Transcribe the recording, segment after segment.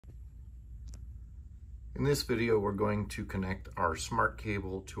In this video, we're going to connect our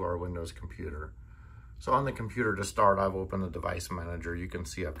SmartCable to our Windows computer. So on the computer to start, I've opened the device manager. You can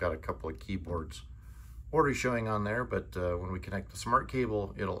see I've got a couple of keyboards already showing on there, but when we connect the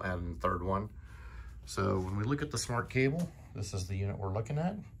SmartCable, it'll add in the third one. So when we look at the SmartCable, this is the unit we're looking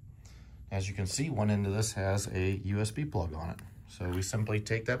at. As you can see, one end of this has a USB plug on it. So we simply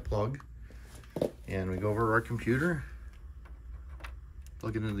take that plug and we go over to our computer,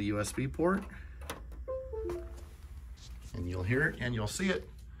 plug it into the USB port, and you'll hear it and you'll see it.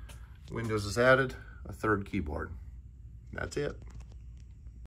 Windows has added a third keyboard. That's it.